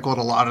recycled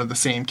a lot of the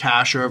same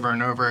cash over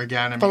and over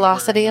again. I mean,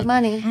 Velocity of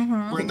money.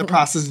 We're in the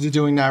process of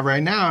doing that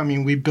right now. I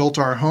mean, we built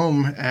our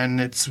home,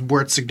 and it's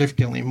worth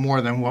significantly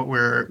more than what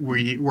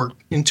we were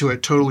into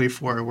it totally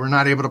for. We're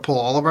not able to pull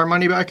all of our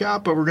money back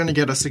out, but we're going to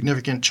get a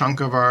significant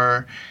chunk of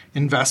our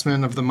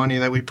investment of the money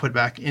that we put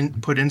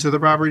into the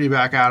property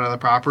back out of the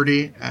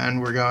property, and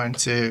we're going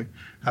to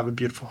have a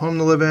beautiful home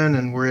to live in,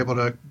 and we're able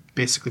to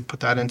basically put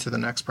that into the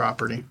next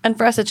property. And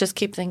for us, it's just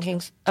keep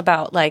thinking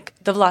about like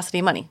the velocity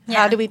of money. Yeah.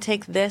 How do we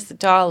take this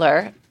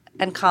dollar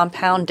and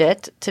compound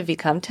it to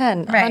become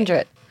 10,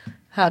 100?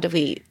 How do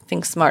we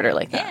think smarter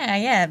like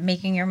that? Yeah.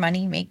 Making your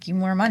money make you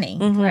more money,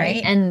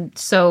 right? And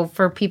so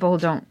for people who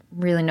don't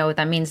really know what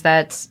that means,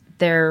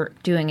 they're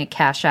doing a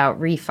cash out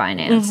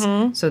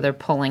refinance. So they're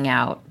pulling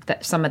out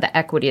some of the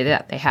equity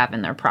that they have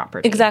in their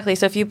property. Exactly.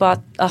 So if you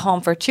bought a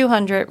home for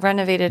 $200,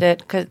 renovated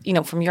it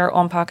from your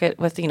own pocket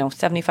with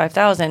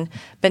 $75,000,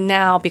 but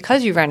now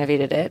because you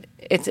renovated it,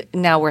 it's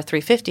now worth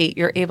 $350.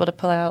 You're able to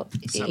pull out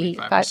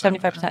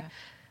 75%,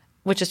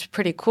 which is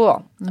pretty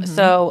cool.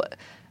 So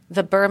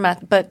the BRRRR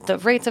method, but the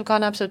rates have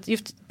gone up, so you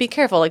have to be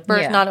careful. Like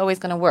BRRRR's not always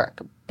going to work,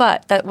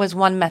 but that was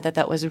one method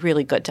that was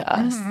really good to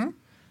us.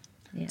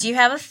 Yeah. Do you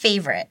have a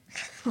favorite?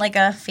 Like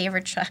a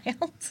favorite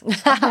child?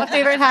 A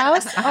favorite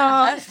house?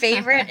 A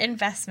favorite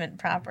investment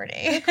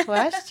property?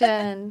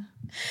 Question.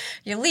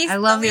 I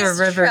love your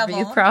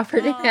Riverview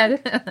property.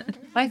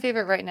 My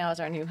favorite right now is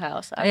our new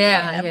house.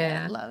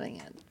 I'm loving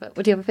it. But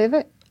would you have a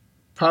favorite?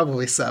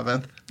 Probably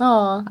 7th.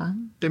 Oh,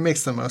 it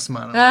makes the most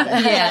amount of money.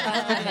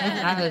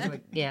 That's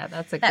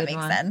a good one. That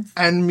makes sense.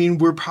 And I mean,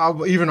 we're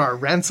probably even our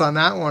rents on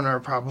that one are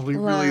probably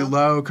really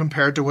low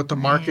compared to what the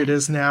market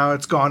is now.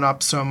 It's gone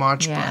up so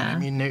much, but I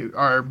mean,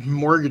 our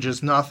mortgage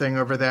is nothing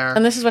over there.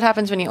 And this is what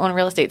happens when you own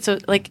real estate. So,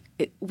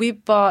 we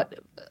bought.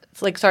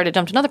 Sorry to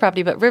jump to another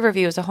property, but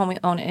Riverview is a home we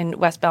own in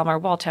West Belmar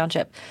Wall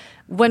Township.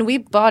 When we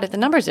bought it, the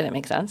numbers didn't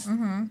make sense.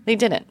 They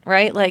didn't,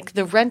 right? Like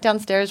the rent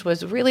downstairs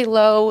was really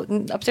low.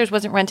 Upstairs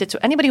wasn't rented. So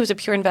anybody who was a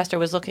pure investor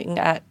was looking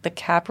at the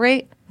cap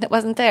rate that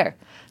wasn't there.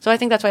 So I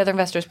think that's why other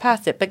investors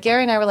passed it. But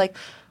Gary and I were like,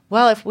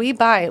 well, if we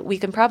buy it, we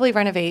can probably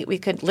renovate. We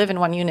could live in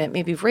one unit,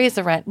 maybe raise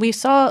the rent. We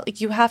saw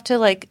you have to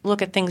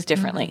look at things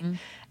differently.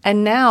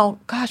 And now,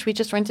 gosh, we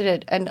just rented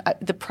it, and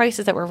the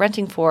prices that we're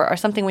renting for are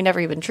something we never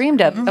even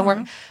dreamed of.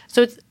 And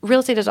so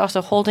real estate is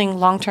also holding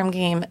long-term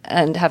game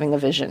and having a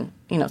vision,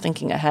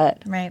 thinking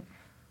ahead. Right.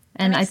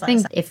 And I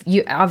think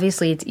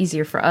obviously it's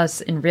easier for us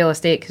in real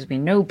estate because we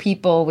know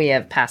people, we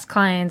have past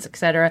clients, et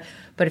cetera.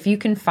 But if you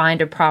can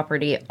find a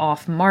property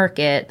off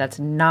market that's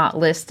not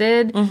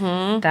listed,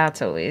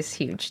 that's always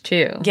huge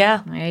too.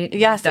 Yeah. Right?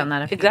 Yes. We've done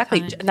that a few exactly.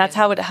 times. And that's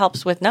how it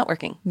helps with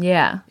networking.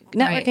 Yeah.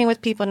 Networking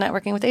with people,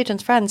 networking with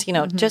agents, friends,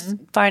 just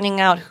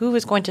finding out who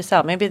is going to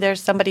sell. Maybe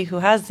there's somebody who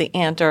has the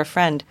aunt or a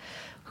friend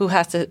who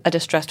has a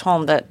distressed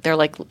home that they're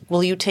like,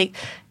 will you take,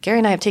 Gary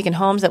and I have taken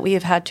homes that we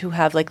have had to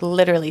have like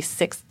literally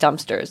 6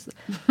 dumpsters,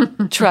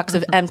 trucks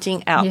of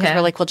emptying out because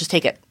we're like, we'll just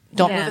take it.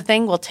 Don't move a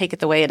thing. We'll take it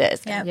the way it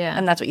is. Yeah.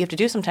 And that's what you have to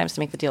do sometimes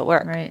to make the deal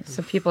work. Right.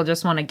 So people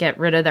just want to get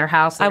rid of their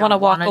house. They I want to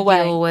walk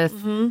away. Deal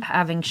with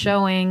having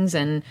showings,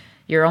 and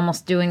you're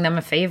almost doing them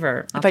a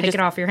favor. I'll take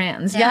it off your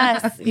hands.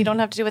 Yes. You don't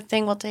have to do a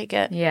thing. We'll take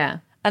it. Yeah.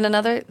 And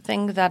another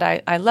thing that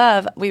I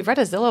love, we read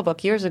a Zillow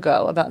book years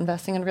ago about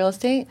investing in real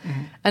estate,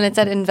 and it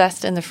said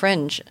invest in the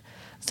fringe.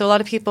 So a lot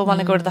of people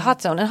want to go to the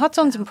hot zone, and hot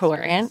zone's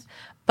important,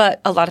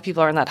 but a lot of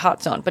people are in that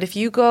hot zone. But if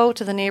you go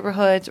to the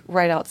neighborhoods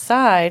right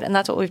outside, and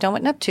that's what we've done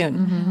with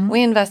Neptune.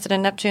 We invested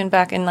in Neptune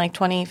back in like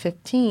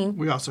 2015.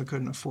 We also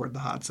couldn't afford the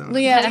hot zone.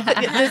 Yeah,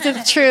 this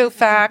is true.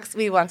 Facts.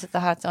 We wanted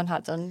the hot zone.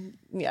 Hot zone,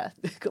 yeah.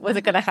 Was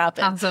it going to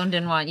happen? Hot zone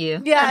didn't want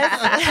you.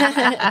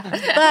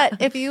 Yes.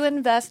 But if you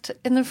invest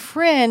in the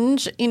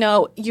fringe,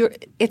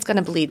 it's going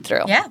to bleed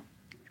through. Yeah.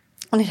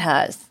 And it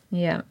has.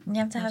 Yeah. You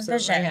have to have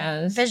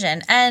has.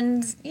 vision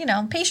and,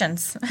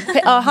 patience.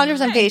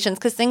 100% patience,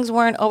 because things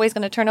weren't always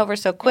going to turn over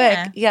so quick.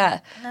 Yeah.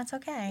 And that's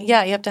okay.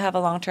 Yeah, you have to have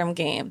a long-term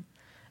game.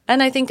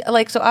 And I think,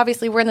 so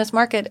obviously we're in this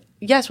market.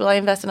 Yes, will I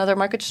invest in other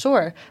markets?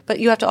 Sure. But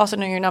you have to also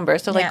know your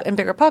numbers. So in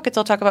Bigger Pockets,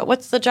 I'll talk about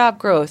what's the job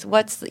growth,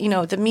 what's,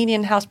 the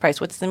median house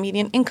price, what's the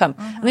median income.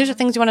 And these are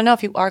things you want to know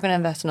if you are going to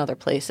invest in other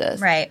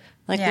places. Right.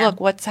 Look,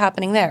 what's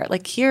happening there?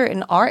 Like here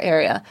in our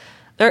area,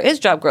 there is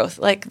job growth.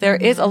 Like there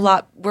is a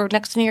lot. We're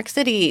next to New York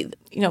City.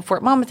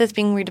 Fort Monmouth is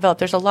being redeveloped.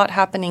 There's a lot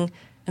happening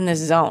in this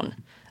zone.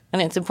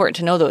 And it's important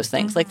to know those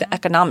things, like the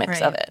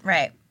economics of it.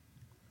 Right.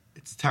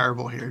 It's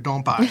terrible here.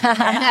 Don't buy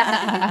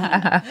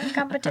it.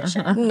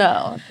 Competition.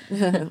 No.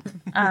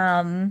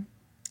 I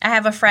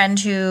have a friend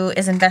who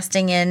is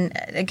investing in,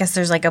 I guess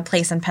there's like a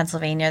place in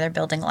Pennsylvania. They're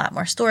building a lot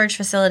more storage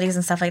facilities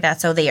and stuff like that.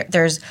 So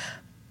there's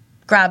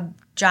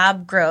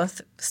job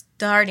growth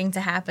starting to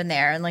happen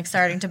there, and like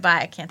starting to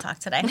buy, I can't talk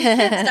today,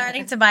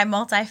 starting to buy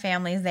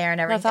multifamilies there and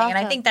everything. That's awesome.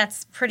 And I think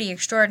that's pretty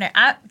extraordinary.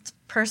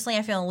 Personally,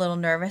 I feel a little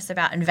nervous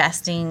about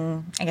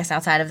investing, I guess,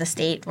 outside of the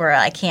state where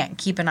I can't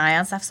keep an eye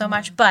on stuff so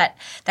much. But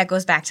that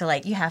goes back to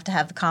like, you have to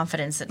have the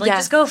confidence that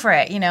just go for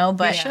it,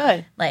 But you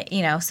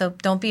should. So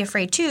don't be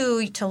afraid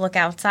to look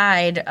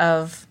outside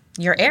of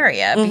your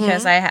area,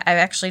 because I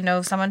actually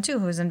know someone too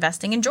who's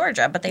investing in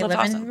Georgia, but they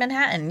live in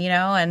Manhattan,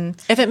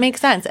 and if it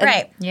makes sense.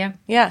 Right. Yeah.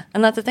 Yeah.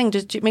 And that's the thing.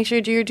 Just make sure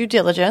you do your due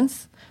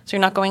diligence. So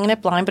you're not going in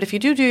it blind. But if you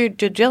do your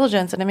due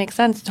diligence and it makes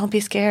sense, don't be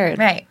scared.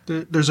 Right.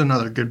 There's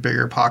another good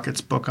Bigger Pockets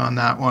book on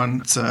that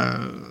one. It's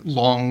a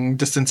long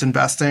distance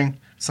investing,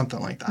 something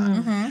like that.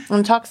 And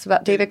it talks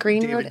about David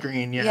Green. David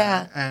Green,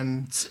 yeah.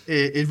 And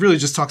it really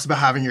just talks about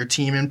having your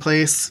team in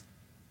place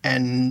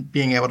and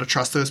being able to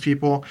trust those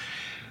people.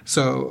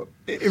 So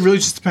it really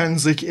just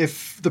depends. Like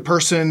if the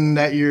person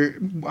that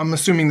I'm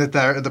assuming that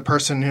the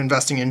person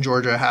investing in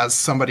Georgia has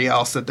somebody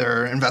else that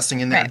they're investing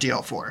in their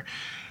deal for.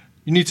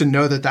 You need to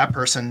know that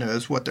person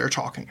knows what they're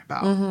talking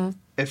about.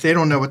 If they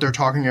don't know what they're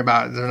talking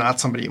about, they're not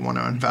somebody you want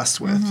to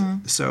invest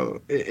with.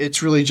 So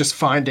it's really just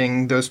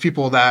finding those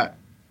people that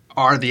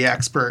are the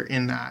expert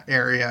in that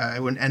area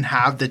and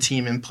have the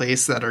team in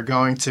place that are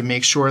going to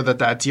make sure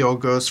that deal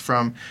goes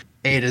from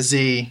A to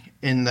Z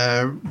in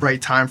the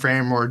right time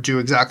frame, or do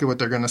exactly what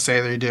they're going to say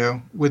they do.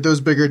 With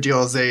those bigger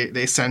deals,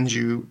 they send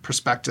you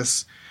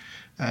prospectus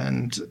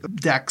and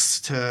decks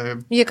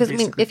to because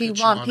if you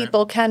want,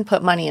 people can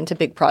put money into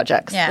big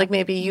projects. Like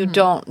maybe you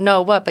don't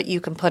know what, but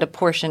you can put a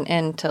portion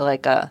into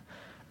like a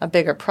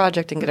bigger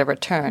project and get a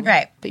return.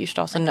 Right. But you should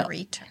also like know.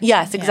 REIT.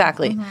 Yes,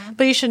 exactly.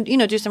 But you should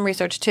do some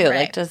research too. Right.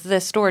 Like, does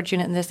this storage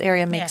unit in this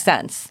area make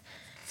sense?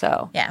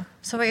 So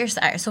So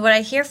what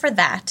I hear for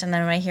that, and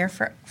then what I hear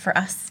for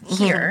us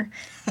here,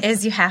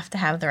 is you have to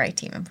have the right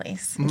team in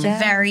place. It's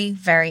very,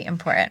 very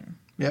important.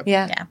 Yep.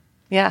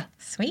 Yeah.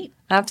 Sweet.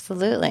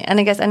 Absolutely. And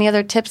I guess any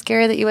other tips,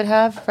 Gary, that you would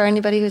have for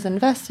anybody who's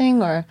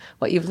investing, or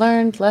what you've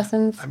learned,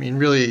 lessons? I mean,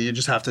 really, you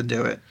just have to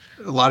do it.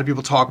 A lot of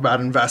people talk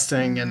about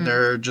investing and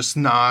they're just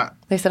not.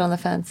 They sit on the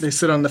fence. They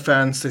sit on the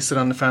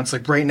fence.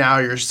 Like right now,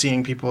 you're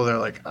seeing people, they're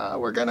like,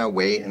 we're going to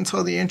wait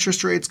until the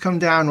interest rates come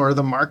down or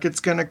the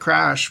market's going to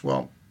crash.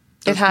 Well,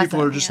 those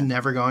people are just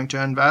never going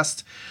to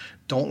invest.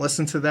 Don't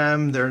listen to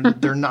them.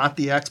 They're not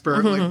the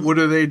expert. Like, what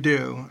do they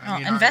do?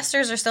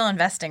 Investors are still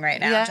investing right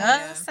now.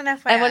 Yeah. Just an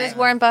FYI. And what does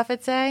Warren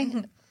Buffett say?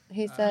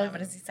 He says, what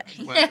does he say?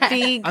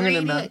 Be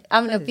greedy.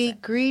 I'm going to be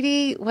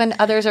greedy when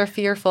others are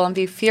fearful, and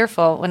be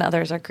fearful when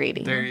others are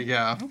greedy. There you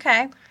go.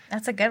 Okay.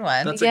 That's a good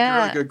one. That's a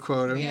really good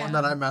quote, and one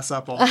that I mess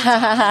up all the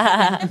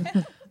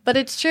time. But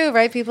it's true,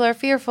 right? People are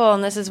fearful,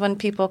 and this is when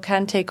people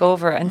can take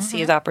over and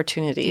seize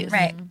opportunities.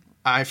 Right.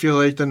 I feel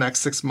like the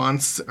next 6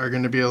 months are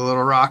going to be a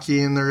little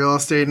rocky in the real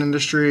estate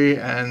industry,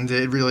 and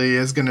it really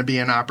is going to be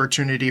an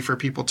opportunity for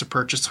people to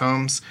purchase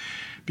homes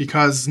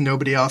because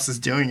nobody else is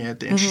doing it.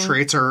 The interest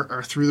rates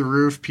are through the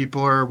roof.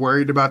 People are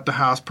worried about the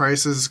house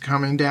prices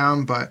coming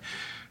down, but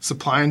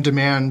supply and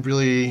demand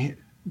really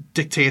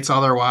dictates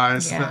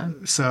otherwise. Yeah.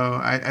 So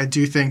I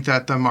do think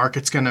that the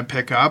market's going to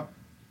pick up.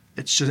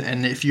 It's just,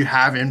 and if you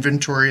have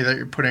inventory that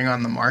you're putting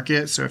on the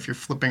market, so if you're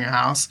flipping a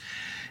house,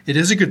 it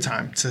is a good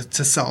time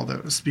to sell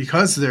those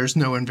because there's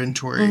no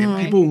inventory and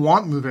people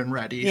want move-in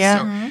ready.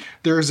 Yeah. So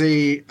there's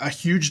a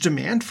huge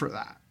demand for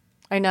that.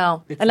 I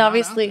know. It's and not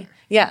obviously, out there.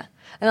 yeah.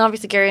 And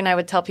obviously, Gary and I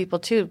would tell people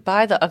too,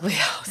 buy the ugly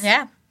house.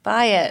 Yeah.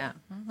 Buy it. Yeah.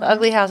 The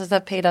ugly houses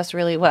have paid us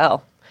really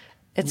well.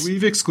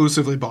 We've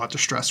exclusively bought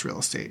distressed real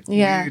estate.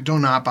 Yeah. We do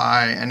not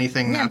buy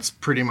anything that's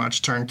pretty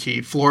much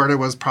turnkey. Florida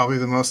was probably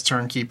the most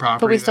turnkey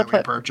property But we still that we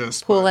put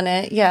purchased. pool in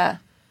it. Yeah.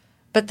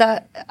 But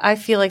that I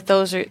feel like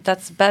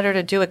that's better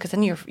to do it because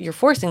then you're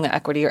forcing the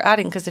equity. You're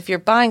adding because if you're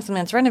buying something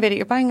that's renovated,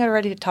 you're buying it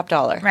already top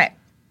dollar. Right.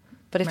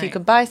 But if you Right.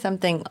 could buy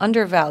something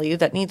undervalued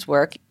that needs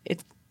work,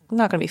 it's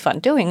not going to be fun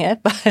doing it.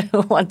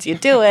 But once you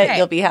do it, Right.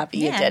 you'll be happy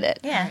you Yeah. did it.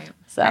 Yeah.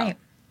 So Right.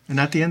 And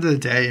at the end of the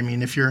day, I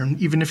mean,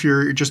 even if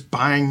you're just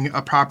buying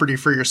a property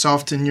for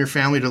yourself and your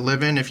family to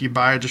live in, if you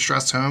buy a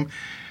distressed home,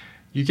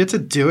 you get to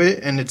do it,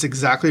 and it's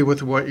exactly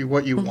with what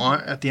you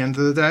want at the end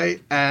of the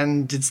day,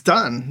 and it's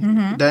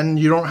done. Then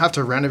you don't have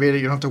to renovate it.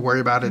 You don't have to worry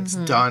about it. It's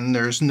done.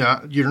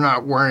 You're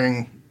not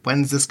worrying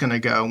when's this going to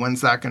go,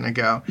 when's that going to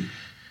go.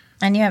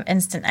 And you have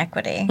instant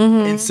equity.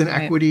 Instant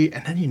equity,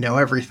 and then you know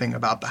everything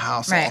about the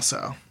house Right.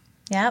 also.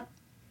 Yep.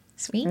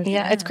 Sweet.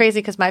 yeah, it's crazy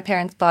because my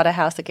parents bought a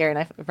house that Gary and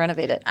I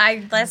renovated. I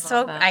can't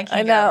I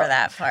get know. over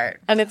that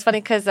part. And it's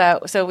funny because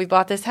so we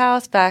bought this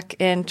house back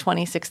in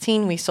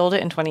 2016. We sold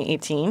it in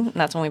 2018. And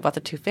that's when we bought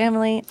the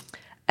 2-family.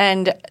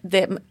 And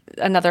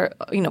another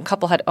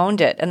couple had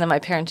owned it. And then my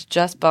parents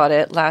just bought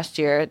it last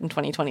year in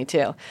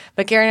 2022.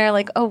 But Gary and I are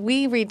like, oh,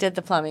 we redid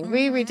the plumbing.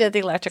 We redid the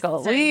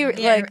electrical. Well, knew it's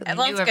good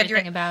everything you're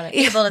about it.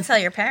 able to tell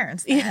your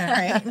parents.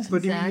 Right?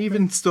 But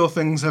even still,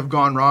 things have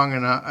gone wrong,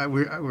 and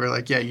we're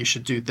like, yeah, you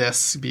should do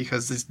this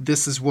because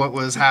this is what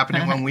was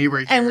happening when we were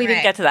here. And we didn't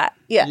Right. get to that.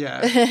 Yeah.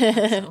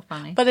 Yeah. So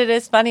funny. But it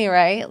is funny,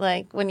 right?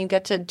 Like when you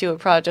get to do a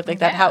project like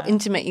that, how Yeah.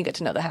 intimate you get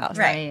to know the house.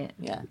 Right.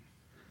 Yeah.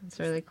 It's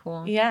really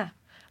cool. Yeah.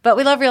 But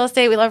we love real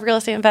estate. We love real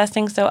estate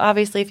investing. So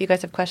obviously, if you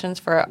guys have questions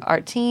for our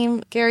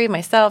team, Gary,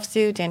 myself,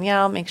 Sue,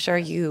 Danielle, make sure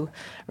you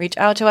reach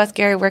out to us.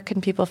 Gary, where can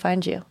people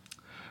find you?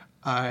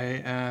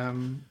 I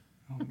am.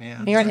 Oh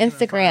man, You're on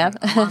Instagram.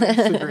 I'm on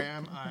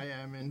Instagram. I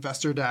am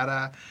Investor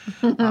Data.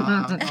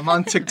 I'm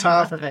on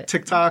TikTok. Love it.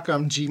 TikTok.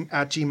 I'm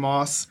at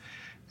gmoss,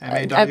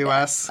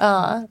 MAWS,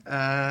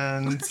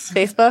 and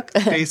Facebook?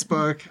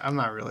 Facebook. I'm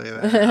not really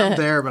there. I'm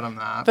there, but I'm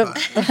not.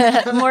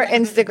 But More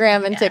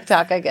Instagram and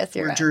TikTok, I guess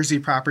you're we're right. Jersey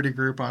Property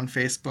Group on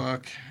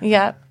Facebook.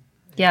 Yeah.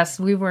 Yes,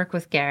 we work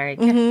with Gary.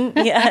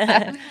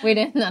 Yeah. We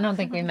didn't. I don't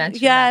think we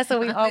mentioned. Yeah. that. So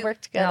we all work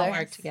We all together.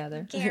 work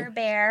together. Care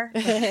Bear.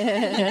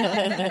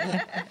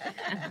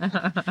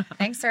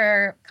 Thanks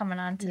for coming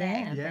on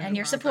today Yeah, and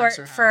your no problem. support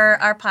Thanks for for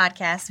our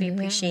podcast. We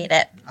appreciate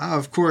it. Oh,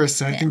 of course.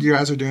 I think you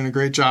guys are doing a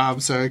great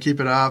job. So keep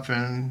it up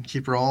and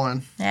keep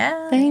rolling.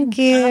 Yeah. Thank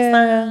you.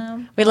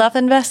 Awesome. We love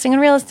investing in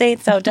real estate.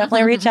 So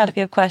definitely reach out if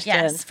you have questions.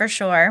 Yes, for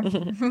sure.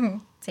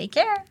 Take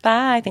care.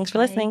 Bye. Thanks for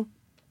listening.